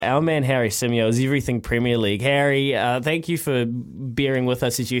Our man Harry Simeo is everything Premier League. Harry, thank you for bearing with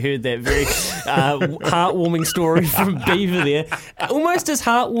us as you heard that very heartwarming story from Beaver there. Almost as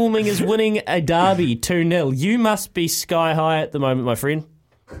heartwarming as winning a derby 2-0. You must be sky high at the moment, my friend.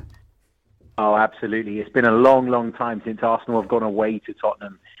 Oh, absolutely. It's been a long, long time since Arsenal have gone away to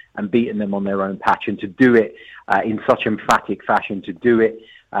Tottenham and beaten them on their own patch. And to do it in such emphatic fashion, to do it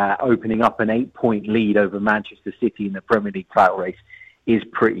opening up an 8-point lead over Manchester City in the Premier League title race is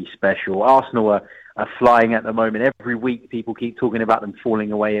pretty special. Arsenal are flying at the moment. Every week people keep talking about them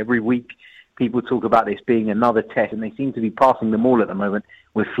falling away. Every week people talk about this being another test, and they seem to be passing them all at the moment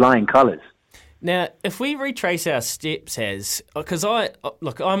with flying colours. Now, if we retrace our steps, because I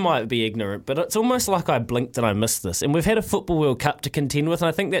might be ignorant, but it's almost like I blinked and I missed this. And we've had a Football World Cup to contend with, and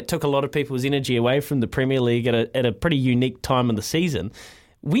I think that took a lot of people's energy away from the Premier League at a pretty unique time in the season.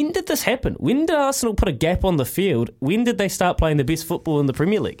 When did this happen? When did Arsenal put a gap on the field? When did they start playing the best football in the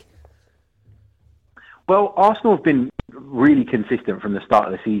Premier League? Well, Arsenal have been really consistent from the start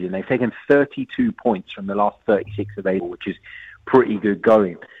of the season. They've taken 32 points from the last 36 available, which is pretty good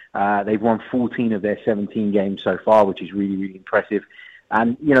going. They've won 14 of their 17 games so far, which is really, really impressive.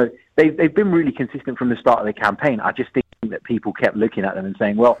 And, you know, they've been really consistent from the start of the campaign. I just think that people kept looking at them and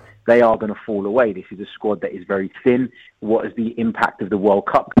saying, well, they are going to fall away. This is a squad that is very thin. What is the impact of the World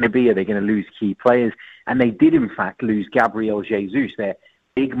Cup going to be? Are they going to lose key players? And they did, in fact, lose Gabriel Jesus, their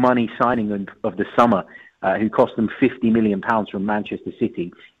big money signing of the summer, who cost them £50 million from Manchester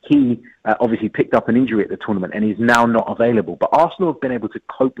City. He obviously picked up an injury at the tournament and is now not available. But Arsenal have been able to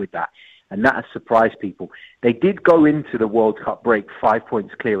cope with that, and that has surprised people. They did go into the World Cup break 5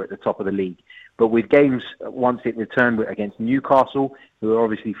 points clear at the top of the league. But with games, once it returned against Newcastle, who are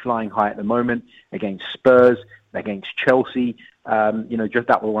obviously flying high at the moment, against Spurs, against Chelsea, just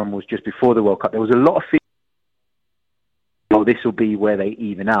that one was just before the World Cup. There was a lot of fear, this will be where they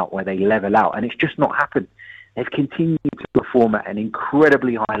even out, where they level out. And it's just not happened. They've continued to perform at an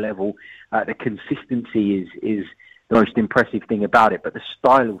incredibly high level. The consistency is the most impressive thing about it. But the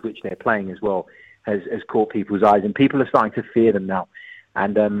style of which they're playing as well has caught people's eyes. And people are starting to fear them now.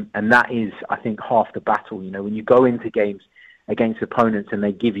 And that is, I think, half the battle. You know, when you go into games against opponents and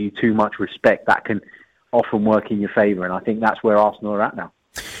they give you too much respect, that can often work in your favour. And I think that's where Arsenal are at now.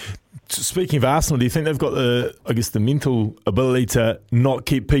 Speaking of Arsenal, do you think they've got the mental ability to not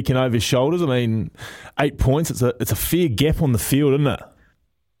keep peeking over his shoulders? I mean, 8 points, it's a fair gap on the field, isn't it?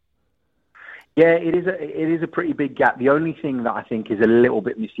 Yeah, it is a pretty big gap. The only thing that I think is a little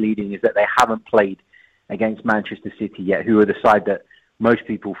bit misleading is that they haven't played against Manchester City yet, who are the side that most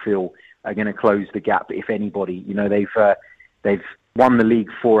people feel are going to close the gap, if anybody. You know, they've won the league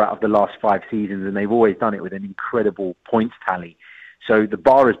 4 out of the last 5 seasons, and they've always done it with an incredible points tally. So the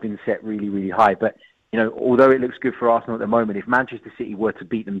bar has been set really, really high. But, you know, although it looks good for Arsenal at the moment, if Manchester City were to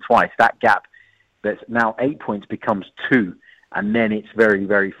beat them twice, that gap that's now 8 points becomes 2, and then it's very,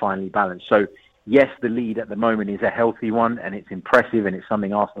 very finely balanced. So, yes, the lead at the moment is a healthy one, and it's impressive, and it's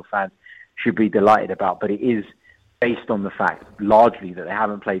something Arsenal fans should be delighted about. But it is based on the fact, largely, that they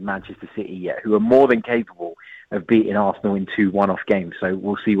haven't played Manchester City yet, who are more than capable of beating Arsenal in 2 one-off games. So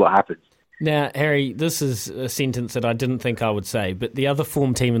we'll see what happens. Now, Harry, this is a sentence that I didn't think I would say, but the other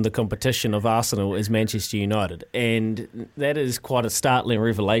form team in the competition of Arsenal is Manchester United, and that is quite a startling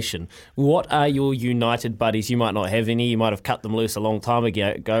revelation. What are your United buddies? You might not have any, you might have cut them loose a long time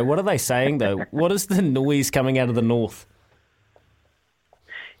ago. What are they saying, though? What is the noise coming out of the north?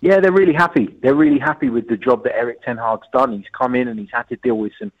 Yeah, they're really happy. They're really happy with the job that Erik ten Hag's done. He's come in and he's had to deal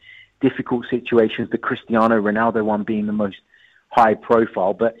with some difficult situations, the Cristiano Ronaldo one being the most high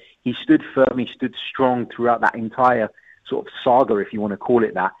profile, but he stood firm, he stood strong throughout that entire sort of saga, if you want to call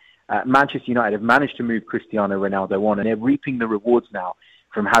it that. Manchester United have managed to move Cristiano Ronaldo on, and they're reaping the rewards now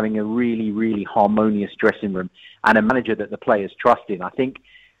from having a really, really harmonious dressing room and a manager that the players trust in. I think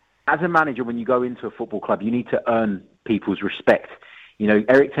as a manager, when you go into a football club, you need to earn people's respect. You know,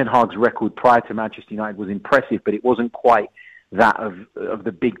 Erik ten Hag's record prior to Manchester United was impressive, but it wasn't quite that of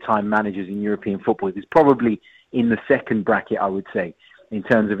the big-time managers in European football. It's probably in the second bracket, I would say, in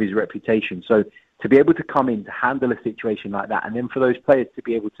terms of his reputation. So to be able to come in, to handle a situation like that, and then for those players to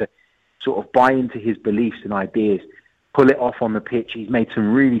be able to sort of buy into his beliefs and ideas, pull it off on the pitch. He's made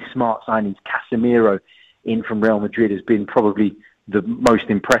some really smart signings. Casemiro in from Real Madrid has been probably the most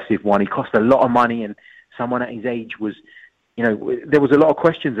impressive one. He cost a lot of money, and someone at his age was, you know, there was a lot of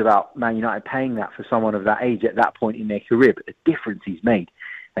questions about Man United paying that for someone of that age at that point in their career, but the difference he's made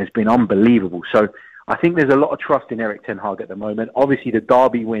has been unbelievable. So I think there's a lot of trust in Erik ten Hag at the moment. Obviously, the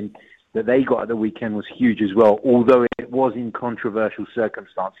derby win that they got at the weekend was huge as well, although it was in controversial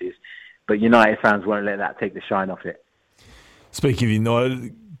circumstances. But United fans won't let that take the shine off it. Speaking of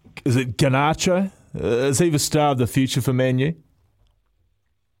United, is it Garnacho? Is he the star of the future for Man U?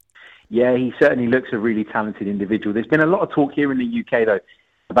 Yeah, he certainly looks a really talented individual. There's been a lot of talk here in the UK, though,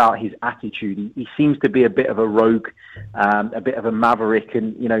 about his attitude. He seems to be a bit of a rogue, a bit of a maverick.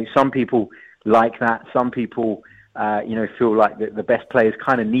 And, some people like that. Some people, feel like the best players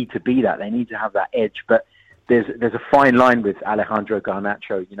kind of need to be that. They need to have that edge. But there's a fine line with Alejandro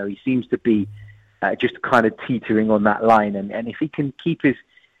Garnacho. He seems to be just kind of teetering on that line. And if he can keep his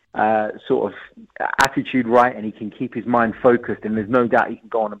sort of attitude right and he can keep his mind focused, and there's no doubt he can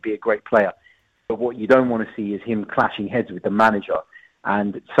go on and be a great player. But what you don't want to see is him clashing heads with the manager.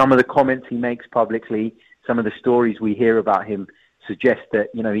 And some of the comments he makes publicly, some of the stories we hear about him suggest that,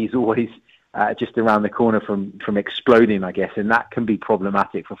 he's always just around the corner from exploding, I guess, and that can be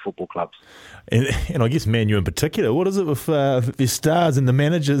problematic for football clubs. And I guess Man U in particular, what is it with the stars and the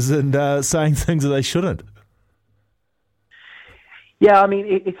managers and saying things that they shouldn't? Yeah, I mean,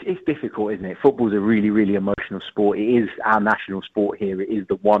 it's difficult, isn't it? Football's a really, really emotional sport. It is our national sport here. It is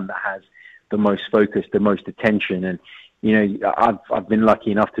the one that has the most focus, the most attention. And, I've been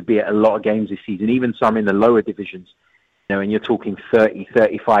lucky enough to be at a lot of games this season, even some in the lower divisions, and you're talking 30,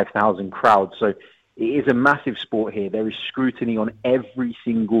 35,000 crowds. So it is a massive sport here. There is scrutiny on every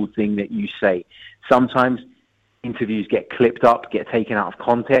single thing that you say. Sometimes interviews get clipped up, get taken out of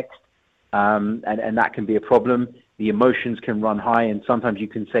context, and that can be a problem. The emotions can run high, and sometimes you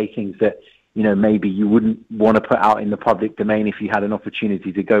can say things that, maybe you wouldn't want to put out in the public domain if you had an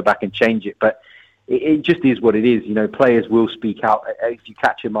opportunity to go back and change it. But it just is what it is. Players will speak out if you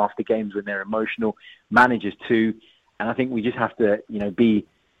catch them after games when they're emotional, managers too. And I think we just have to, be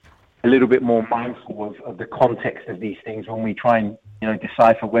a little bit more mindful of the context of these things when we try and,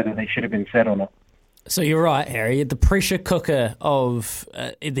 decipher whether they should have been said or not. So you're right, Harry. The pressure cooker of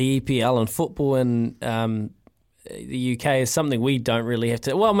the EPL and football in the UK is something we don't really have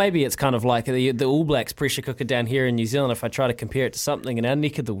to... Well, maybe it's kind of like the All Blacks pressure cooker down here in New Zealand if I try to compare it to something in our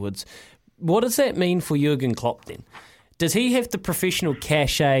neck of the woods. What does that mean for Jurgen Klopp then? Does he have the professional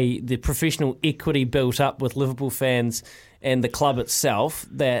cachet, the professional equity built up with Liverpool fans and the club itself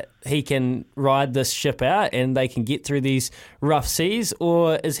that he can ride this ship out and they can get through these rough seas?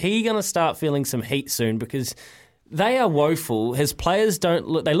 Or is he going to start feeling some heat soon? Because they are woeful. His players they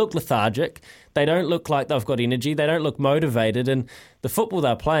look lethargic. They don't look like they've got energy. They don't look motivated. And the football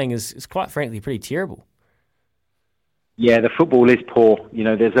they're playing is quite frankly pretty terrible. Yeah, the football is poor.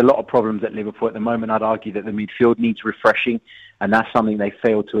 There's a lot of problems at Liverpool at the moment. I'd argue that the midfield needs refreshing, and that's something they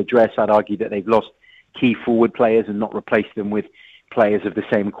failed to address. I'd argue that they've lost key forward players and not replaced them with players of the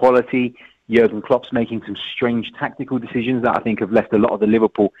same quality. Jurgen Klopp's making some strange tactical decisions that I think have left a lot of the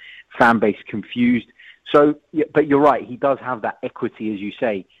Liverpool fan base confused. So, but you're right, he does have that equity, as you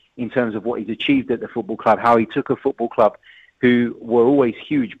say, in terms of what he's achieved at the football club, how he took a football club who were always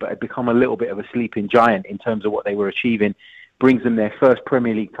huge but had become a little bit of a sleeping giant in terms of what they were achieving, brings them their first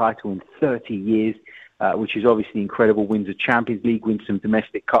Premier League title in 30 years, which is obviously incredible, wins a Champions League, wins some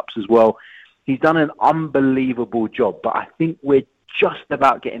domestic cups as well. He's done an unbelievable job, but I think we're just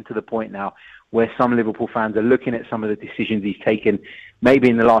about getting to the point now where some Liverpool fans are looking at some of the decisions he's taken, maybe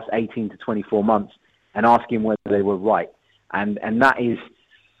in the last 18 to 24 months, and asking whether they were right. And that is,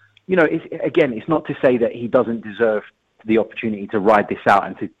 it's not to say that he doesn't deserve the opportunity to ride this out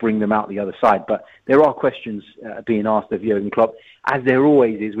and to bring them out the other side. But there are questions being asked of Jurgen Klopp, as there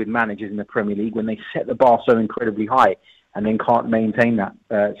always is with managers in the Premier League, when they set the bar so incredibly high and then can't maintain that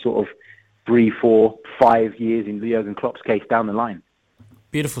sort of 3, 4, 5 years in Jurgen Klopp's case down the line.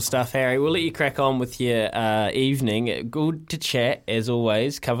 Beautiful stuff, Harry. We'll let you crack on with your evening. Good to chat, as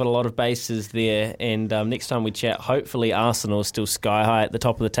always. Covered a lot of bases there. And next time we chat, hopefully Arsenal is still sky high at the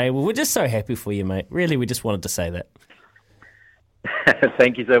top of the table. We're just so happy for you, mate. Really, we just wanted to say that.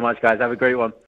 Thank you so much, guys. Have a great one.